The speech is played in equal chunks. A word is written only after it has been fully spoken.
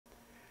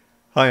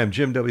Hi, I'm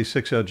Jim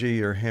W6LG,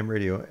 your ham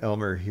radio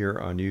Elmer here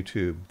on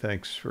YouTube.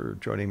 Thanks for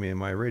joining me in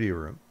my radio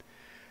room.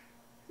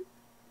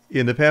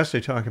 In the past,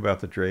 I talked about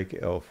the Drake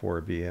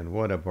L4B, and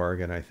what a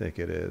bargain I think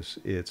it is.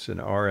 It's an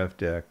RF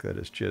deck that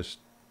is just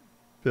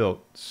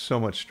built so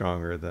much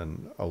stronger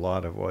than a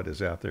lot of what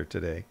is out there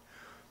today.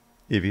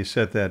 If you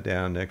set that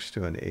down next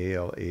to an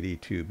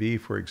AL82B,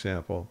 for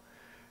example,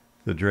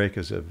 the Drake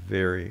is a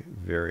very,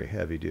 very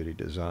heavy-duty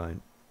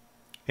design.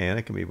 And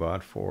it can be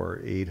bought for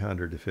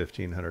 $800 to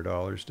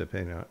 $1,500,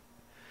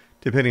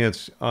 depending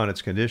on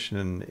its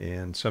condition,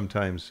 and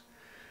sometimes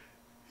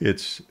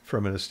it's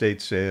from an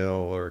estate sale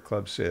or a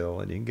club sale,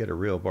 and you can get a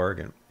real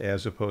bargain,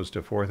 as opposed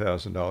to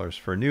 $4,000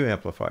 for a new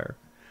amplifier.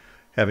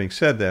 Having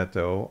said that,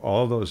 though,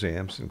 all those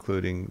amps,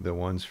 including the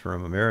ones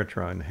from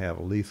Ameritron, have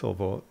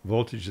lethal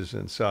voltages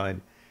inside,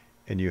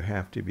 and you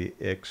have to be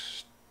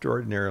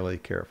extraordinarily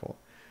careful,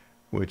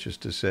 which is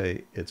to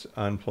say it's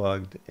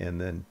unplugged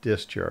and then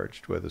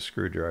discharged with a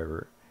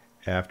screwdriver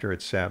after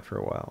it's sat for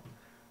a while.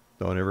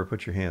 Don't ever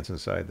put your hands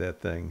inside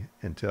that thing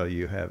until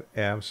you have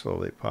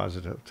absolutely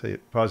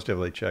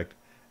positively checked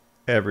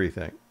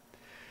everything.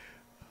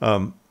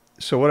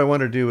 So what I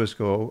want to do is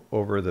go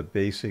over the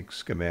basic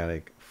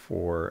schematic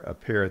for a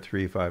pair of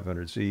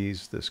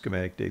 3500Zs. The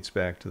schematic dates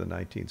back to the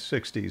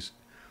 1960s.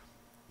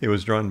 It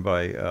was drawn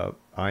by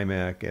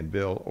IMAC and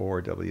Bill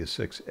Orr,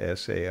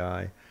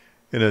 W6SAI.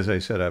 And as I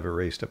said, I've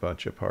erased a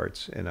bunch of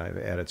parts and I've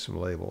added some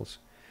labels.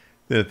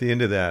 Then at the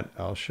end of that,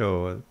 I'll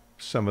show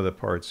some of the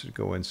parts that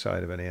go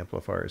inside of an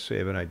amplifier so you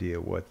have an idea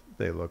what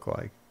they look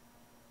like.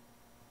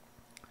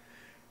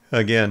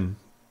 Again,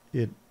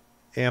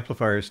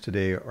 amplifiers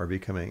today are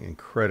becoming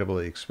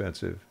incredibly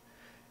expensive.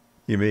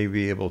 You may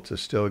be able to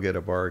still get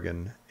a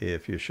bargain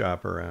if you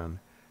shop around,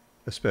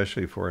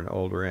 especially for an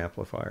older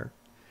amplifier.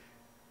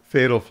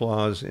 Fatal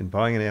flaws in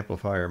buying an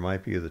amplifier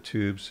might be the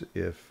tubes.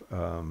 If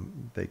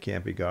they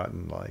can't be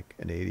gotten, like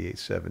an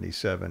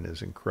 8877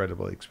 is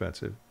incredibly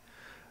expensive.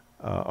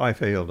 I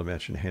failed to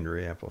mention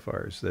Henry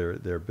amplifiers.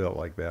 They're built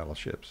like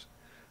battleships.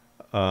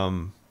 A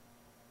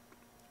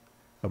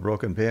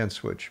broken band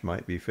switch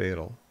might be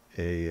fatal.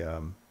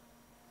 Tube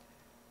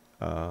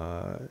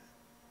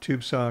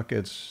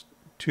sockets,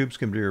 tubes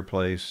can be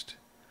replaced,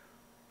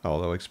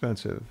 although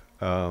expensive.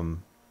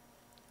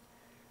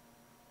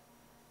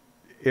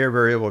 Air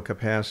variable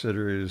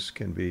capacitors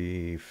can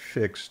be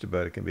fixed,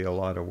 but it can be a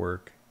lot of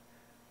work.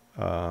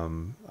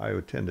 I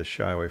would tend to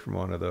shy away from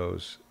one of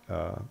those.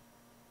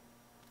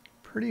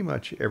 Pretty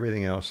much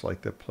everything else,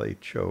 like the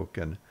plate choke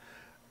and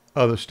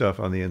other stuff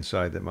on the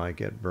inside that might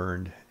get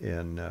burned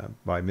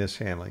by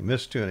mishandling,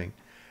 mistuning,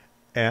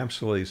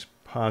 absolutely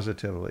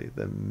positively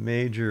the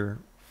major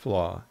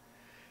flaw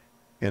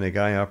in a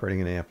guy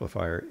operating an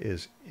amplifier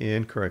is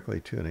incorrectly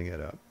tuning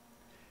it up.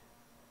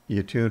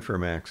 You tune for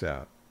max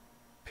out.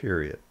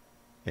 Period.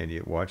 And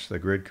you watch the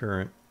grid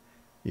current,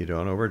 you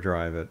don't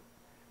overdrive it,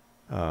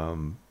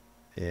 and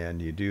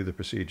you do the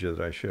procedure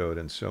that I showed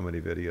in so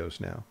many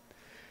videos now.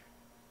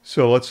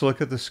 So let's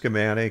look at the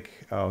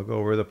schematic. I'll go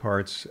over the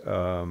parts.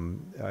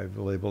 I've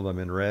labeled them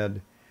in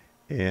red,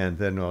 and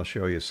then I'll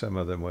show you some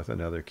of them with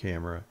another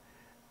camera.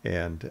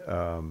 And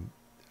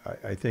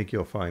I think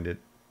you'll find it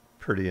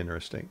pretty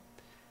interesting.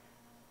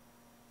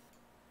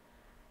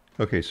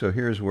 Okay, so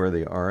here's where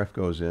the RF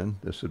goes in.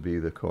 This would be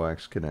the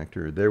coax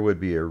connector. There would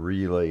be a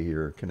relay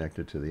here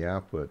connected to the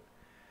output.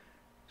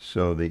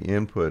 So the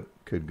input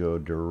could go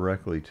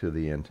directly to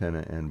the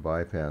antenna and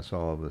bypass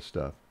all of this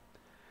stuff.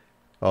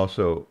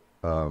 Also,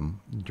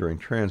 during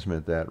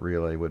transmit, that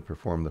relay would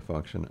perform the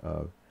function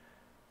of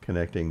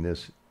connecting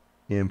this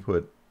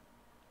input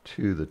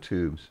to the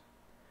tubes.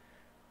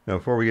 Now,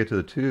 before we get to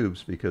the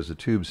tubes, because the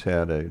tubes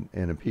had an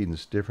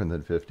impedance different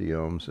than 50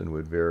 ohms and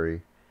would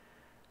vary,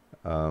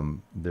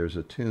 there's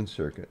a tuned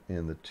circuit,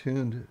 and the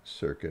tuned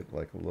circuit,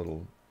 like a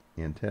little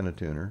antenna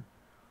tuner,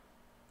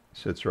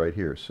 sits right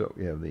here. So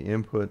we have the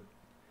input,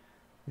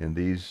 and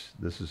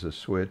this is a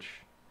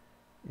switch,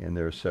 and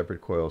there are separate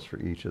coils for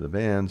each of the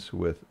bands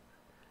with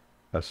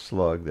a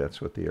slug,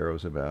 that's what the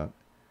arrow's about,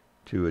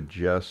 to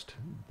adjust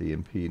the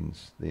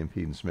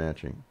impedance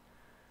matching.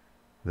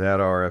 That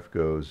RF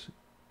goes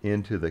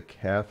into the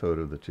cathode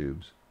of the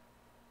tubes.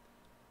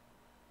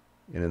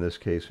 And in this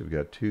case, we've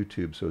got two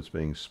tubes, so it's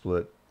being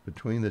split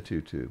between the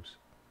two tubes.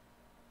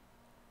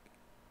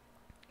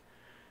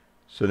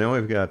 So now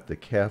we've got the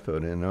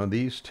cathode, and on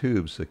these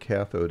tubes, the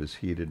cathode is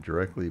heated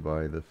directly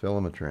by the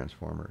filament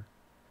transformer.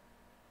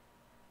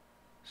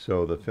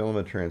 So the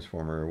filament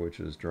transformer, which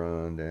is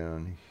drawn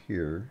down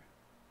here,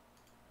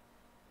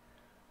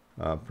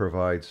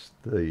 provides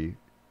the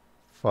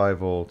 5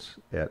 volts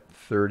at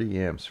 30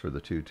 amps for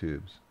the two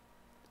tubes.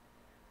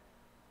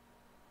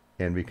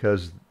 And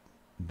because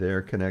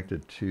they're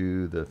connected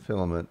to the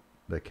filament,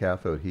 the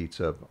cathode heats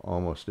up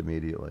almost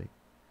immediately.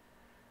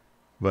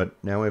 But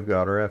now we've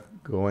got RF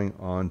going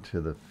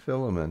onto the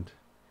filament,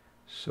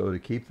 so to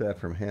keep that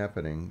from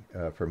happening,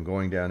 from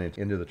going down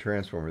into the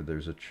transformer,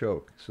 there's a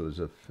choke. So there's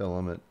a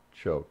filament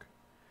choke.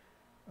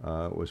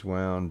 It was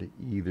wound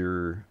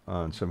either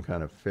on some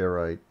kind of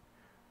ferrite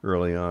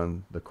early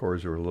on. The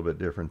cores are a little bit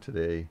different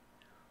today.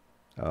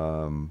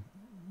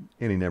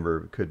 Any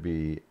number could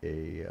be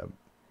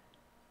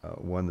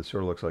one that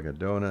sort of looks like a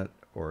donut,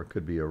 or it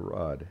could be a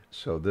rod.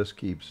 So this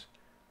keeps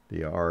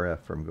the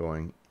RF from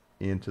going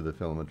into the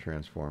filament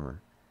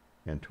transformer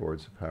and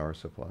towards the power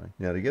supply.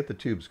 Now, to get the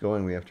tubes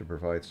going, we have to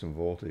provide some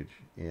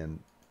voltage. And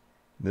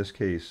in this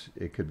case,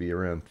 it could be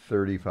around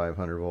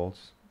 3,500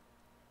 volts.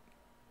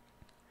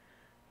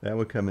 That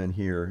would come in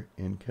here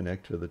and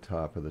connect to the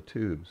top of the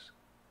tubes.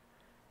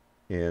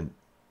 And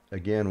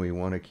again, we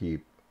want to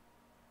keep,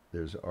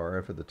 there's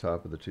RF at the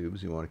top of the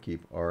tubes. You want to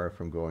keep RF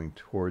from going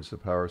towards the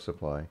power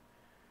supply.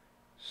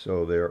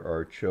 So there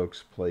are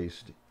chokes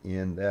placed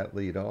in that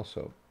lead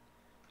also.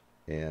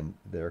 And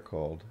they're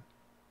called,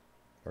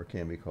 or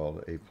can be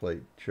called, a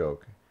plate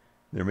choke.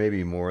 There may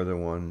be more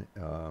than one,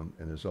 and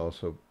there's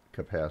also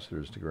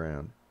capacitors to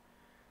ground.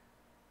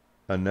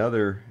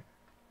 Another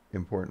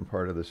important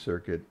part of the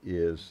circuit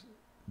is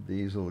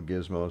these little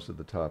gizmos at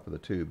the top of the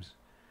tubes.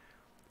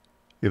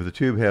 If the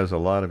tube has a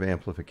lot of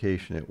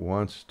amplification, it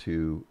wants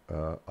to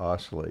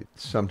oscillate,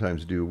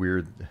 sometimes do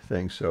weird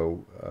things.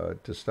 So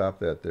to stop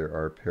that, there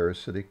are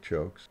parasitic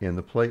chokes in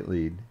the plate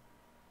lead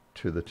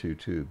to the two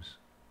tubes.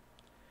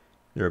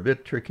 They're a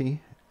bit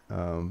tricky.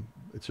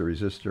 It's a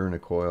resistor and a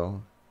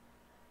coil.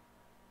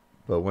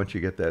 But once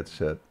you get that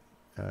set,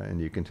 and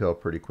you can tell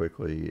pretty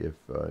quickly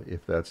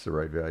if that's the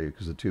right value,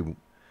 because the tube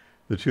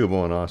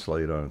won't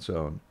oscillate on its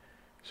own.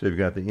 So you've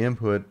got the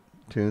input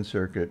tune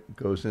circuit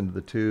goes into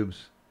the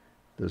tubes.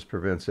 This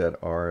prevents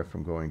that RF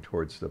from going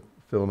towards the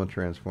filament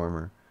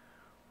transformer.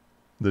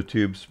 The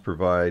tubes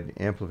provide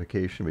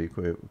amplification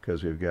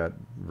because we've got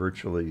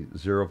virtually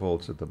 0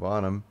 volts at the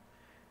bottom.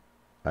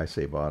 I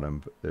say bottom,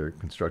 but they're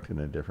constructed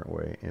in a different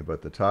way.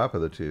 But the top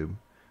of the tube,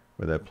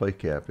 where that plate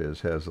cap is,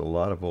 has a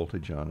lot of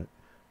voltage on it.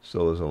 So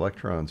those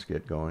electrons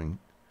get going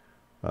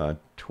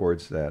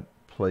towards that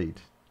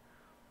plate.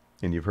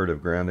 And you've heard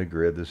of grounded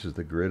grid. This is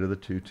the grid of the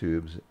two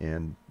tubes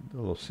and the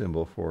little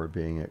symbol for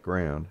being at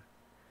ground.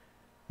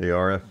 The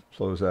RF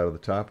flows out of the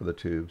top of the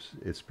tubes.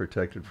 It's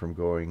protected from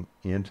going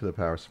into the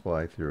power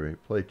supply through a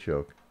plate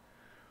choke.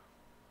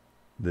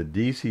 The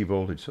DC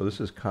voltage, so this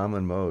is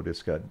common mode.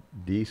 It's got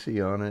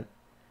DC on it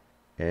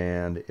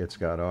and it's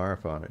got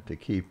RF on it. To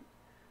keep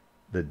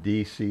the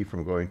DC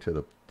from going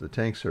to the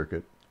tank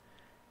circuit,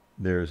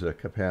 there's a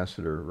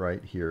capacitor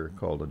right here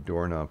called a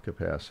doorknob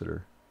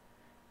capacitor.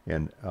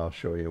 And I'll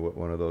show you what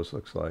one of those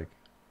looks like.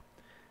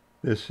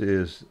 This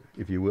is,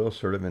 if you will,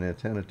 sort of an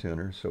antenna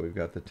tuner. So we've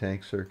got the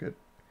tank circuit,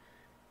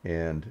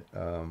 and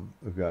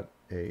we've got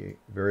a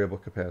variable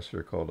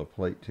capacitor called a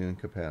plate tune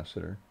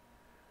capacitor,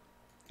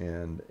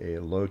 and a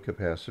load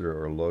capacitor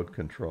or load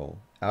control.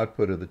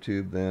 Output of the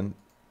tube then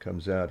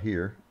comes out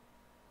here.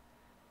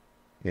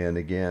 And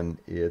again,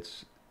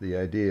 it's the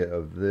idea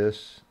of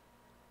this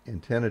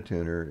antenna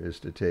tuner is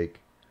to take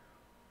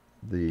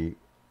the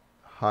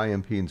high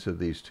impedance of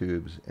these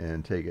tubes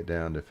and take it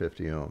down to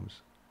 50 ohms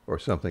or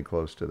something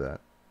close to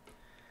that.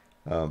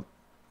 The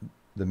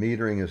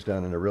metering is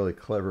done in a really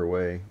clever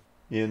way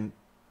in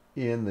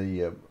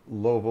the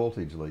low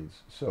voltage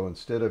leads. So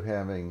instead of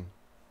having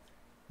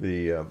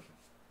the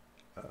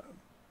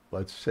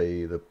let's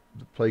say the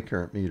plate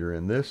current meter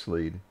in this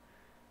lead,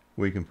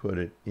 we can put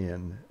it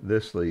in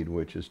this lead,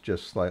 which is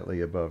just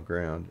slightly above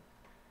ground.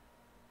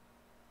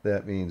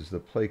 That means the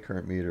plate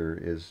current meter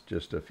is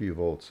just a few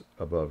volts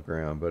above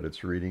ground, but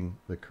it's reading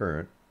the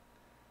current.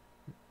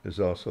 There's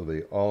also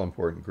the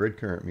all-important grid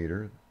current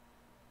meter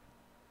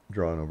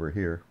drawn over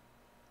here.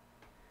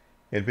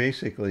 And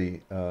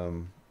basically,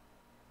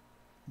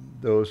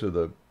 those are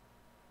the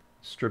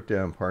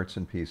stripped-down parts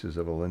and pieces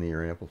of a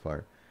linear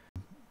amplifier.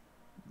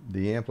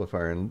 The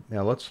amplifier, and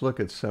now let's look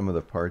at some of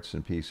the parts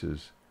and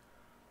pieces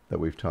that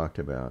we've talked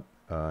about.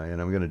 And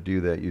I'm going to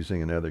do that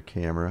using another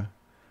camera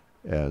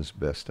as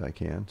best I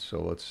can.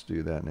 So let's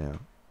do that now.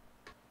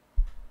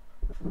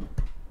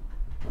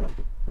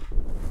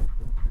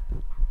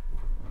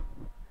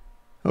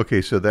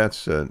 Okay, so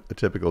that's a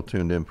typical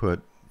tuned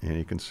input, and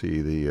you can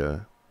see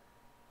the,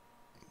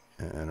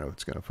 I don't know if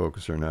it's going to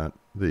focus or not,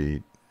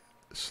 the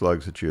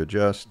slugs that you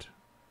adjust,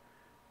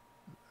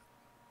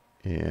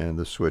 and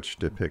the switch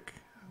to pick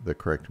the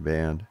correct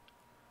band.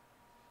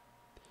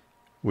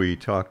 We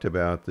talked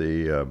about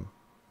the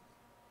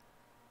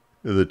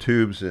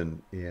tubes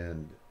and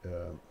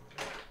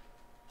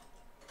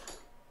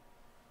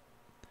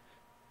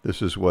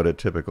this is what a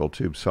typical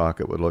tube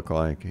socket would look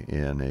like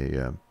in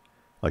a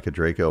like a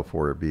Drake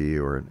L4B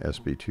or an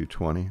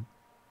SB220.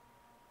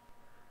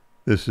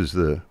 This is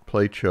the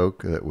plate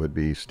choke that would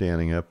be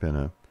standing up in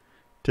a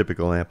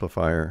typical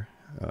amplifier.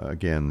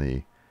 Again,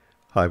 the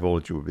high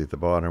voltage would be at the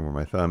bottom where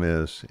my thumb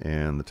is,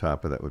 and the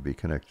top of that would be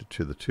connected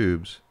to the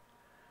tubes.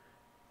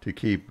 To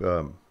keep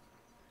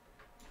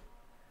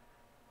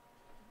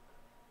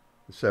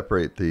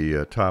separate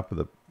the top of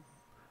the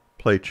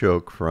plate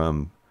choke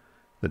from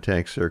the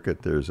tank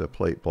circuit, there's a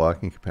plate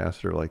blocking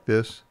capacitor like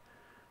this.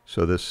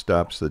 So this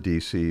stops the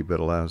DC but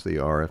allows the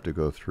RF to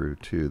go through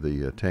to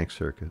the tank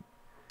circuit.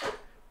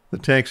 The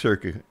tank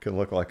circuit can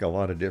look like a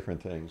lot of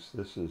different things.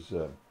 This is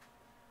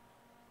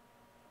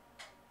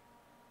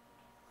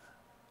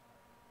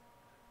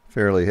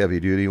fairly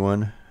heavy-duty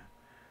one.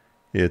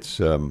 It's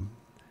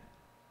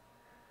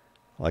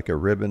like a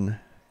ribbon.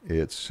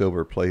 It's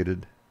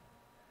silver-plated.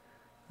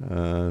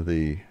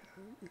 The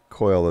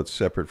coil that's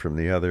separate from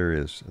the other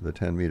is the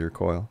 10-meter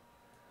coil.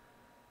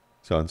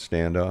 It's on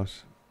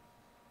standoffs.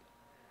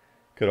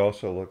 Could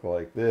also look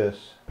like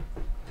this.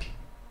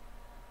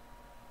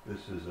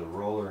 This is a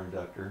roller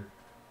inductor.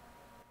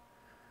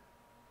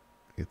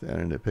 Get that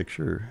in the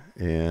picture.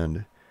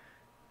 And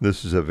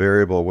this is a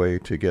variable way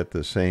to get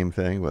the same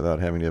thing without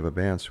having to have a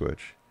band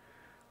switch.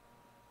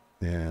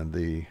 And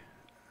the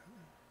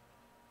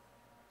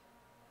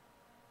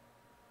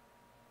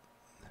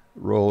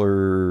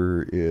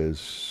roller is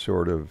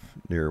sort of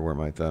near where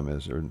my thumb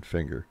is, or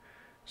finger.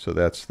 So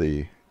that's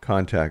the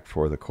contact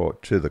for the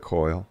to the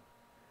coil.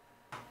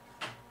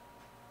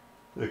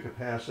 The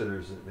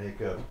capacitors that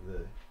make up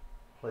the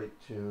plate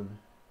tune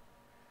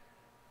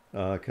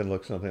can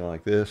look something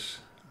like this.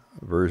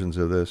 Versions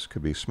of this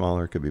could be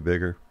smaller, could be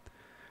bigger.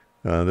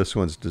 This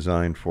one's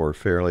designed for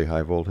fairly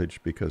high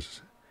voltage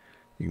because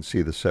you can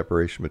see the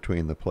separation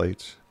between the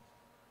plates.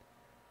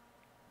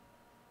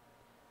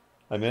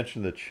 I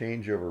mentioned the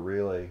changeover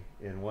relay.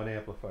 In one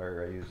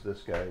amplifier I use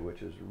this guy,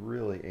 which is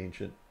really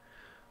ancient,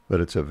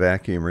 but it's a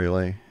vacuum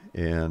relay,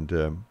 and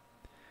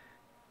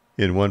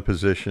in one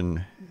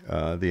position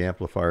the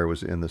amplifier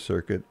was in the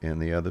circuit, in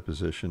the other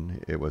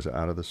position it was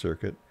out of the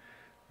circuit.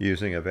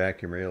 Using a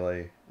vacuum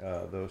relay,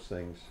 those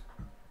things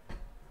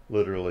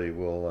literally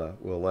will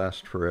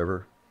last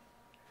forever.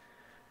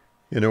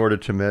 In order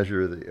to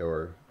measure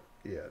the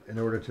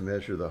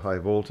high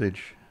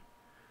voltage,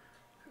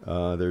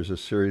 there's a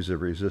series of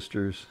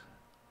resistors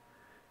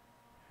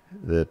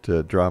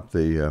that drop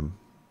the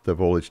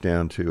voltage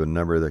down to a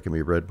number that can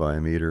be read by a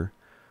meter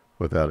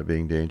without it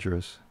being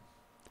dangerous.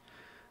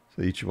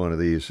 So each one of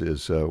these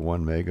is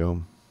 1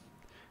 megohm.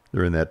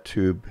 They're in that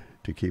tube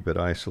to keep it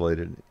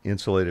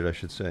insulated, I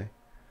should say.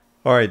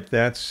 All right,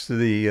 that's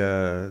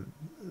the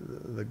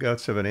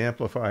guts of an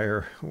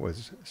amplifier,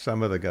 was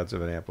some of the guts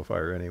of an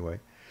amplifier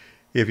anyway.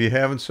 If you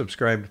haven't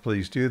subscribed,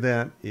 please do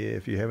that.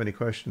 If you have any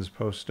questions,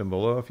 post them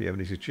below. If you have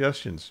any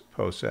suggestions,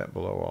 post that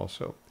below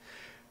also.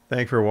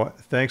 Thanks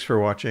for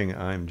watching.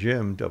 I'm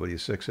Jim,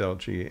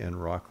 W6LG in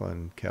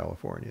Rockland,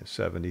 California,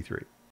 73.